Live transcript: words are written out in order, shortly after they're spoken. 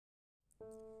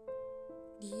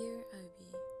Dear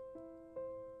Abby,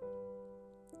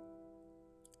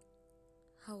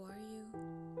 how are you?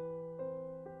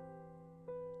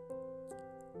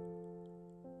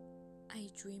 I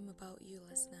dreamed about you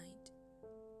last night.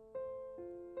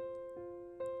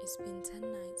 It's been 10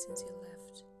 nights since you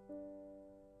left.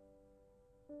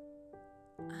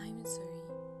 I'm sorry,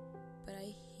 but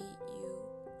I hate you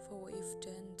for what you've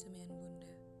done to me and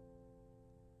Bunda.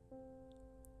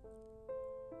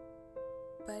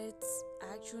 But it's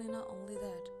actually not only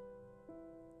that.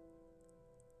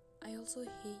 I also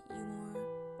hate you more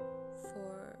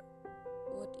for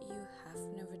what you have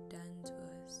never done to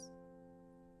us.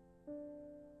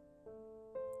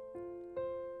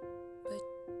 But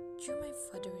you're my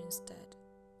father instead.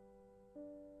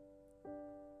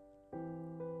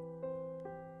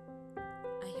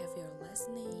 I have your last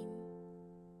name,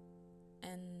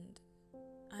 and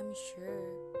I'm sure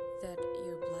that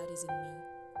your blood is in me.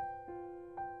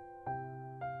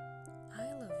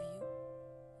 I love you,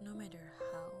 no matter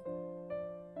how.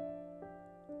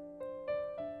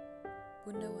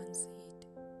 Bunda once said,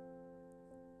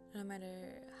 no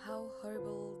matter how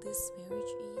horrible this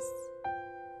marriage is,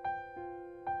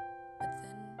 but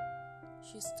then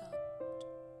she stopped.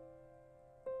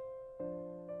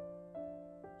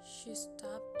 She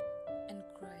stopped and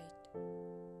cried.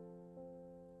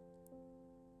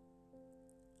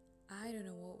 I don't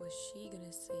know what was she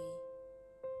gonna say.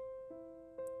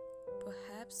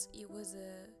 Perhaps it was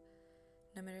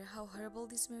no matter how horrible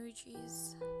this marriage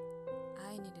is,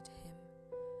 I needed him.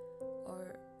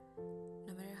 Or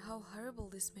no matter how horrible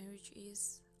this marriage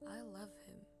is, I love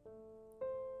him.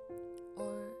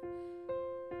 Or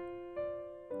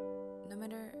no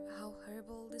matter how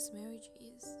horrible this marriage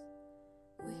is,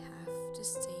 we have to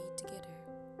stay together.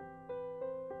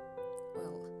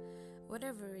 Well,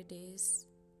 whatever it is,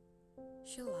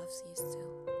 she loves you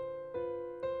still.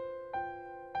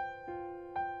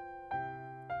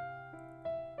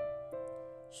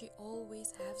 She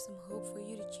always has some hope for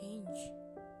you to change.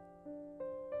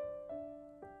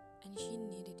 And she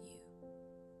needed you.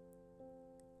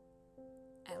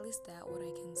 At least that's what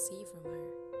I can see from her.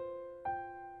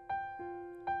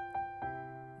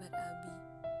 But Abby,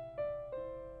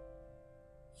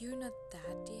 you're not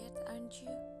that yet, aren't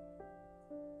you?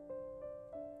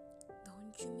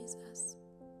 Don't you miss us?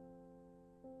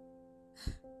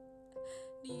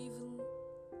 Do you even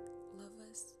love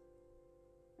us?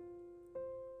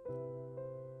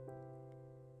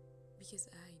 Because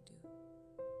I do.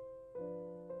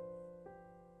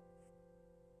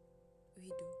 We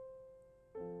do.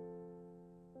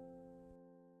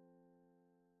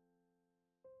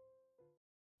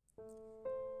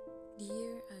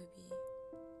 Dear Abby,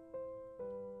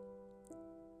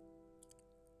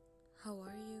 how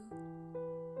are you?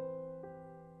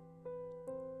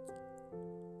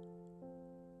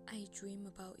 I dreamed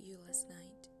about you last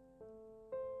night.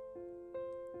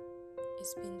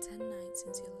 It's been 10 nights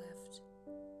since you left.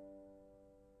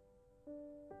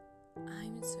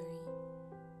 I'm sorry,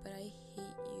 but I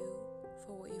hate you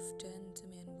for what you've done to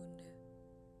me and Bunda.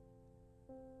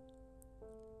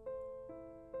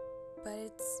 But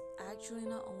it's actually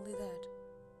not only that.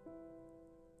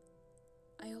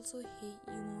 I also hate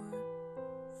you more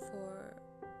for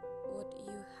what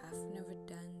you have never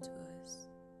done to us.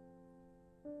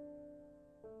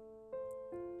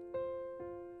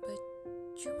 But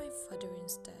you're my father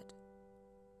instead.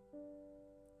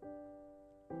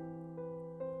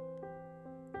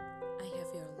 I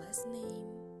have your last name,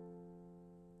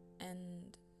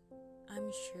 and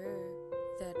I'm sure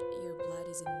that your blood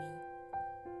is in me.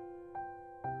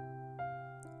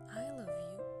 I love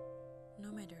you,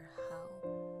 no matter how.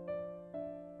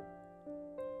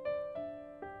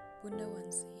 Bunda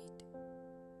once said,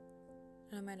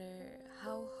 no matter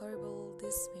how horrible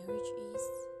this marriage is,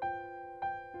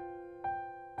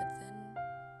 but then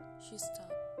she stopped.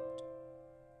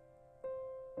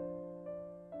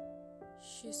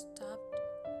 She stopped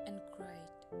and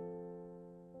cried.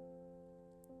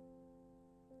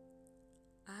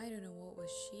 I don't know what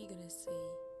was she gonna say.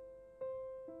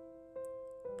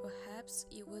 Perhaps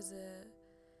it was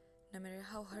no matter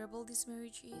how horrible this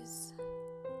marriage is,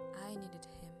 I needed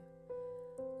him.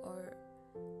 Or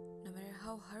no matter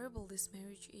how horrible this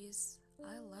marriage is,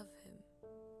 I love him.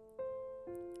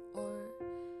 Or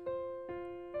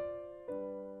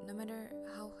no matter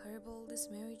how horrible this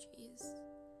marriage is,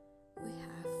 we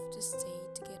have to stay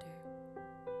together.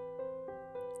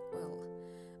 Well,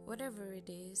 whatever it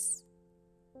is,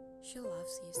 she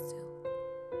loves you still.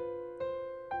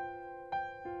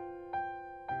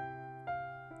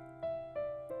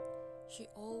 She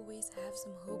always has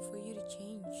some hope for you to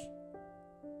change.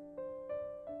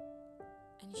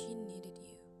 And she needed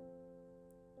you.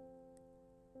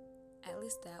 At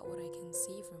least that what I can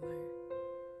see from her.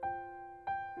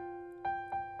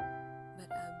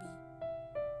 But Abi,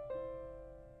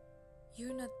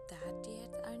 you're not that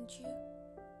yet, aren't you?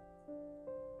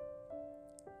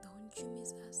 Don't you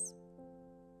miss us?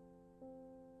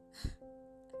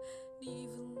 Do you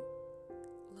even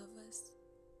love us?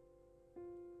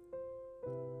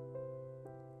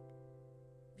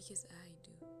 Because I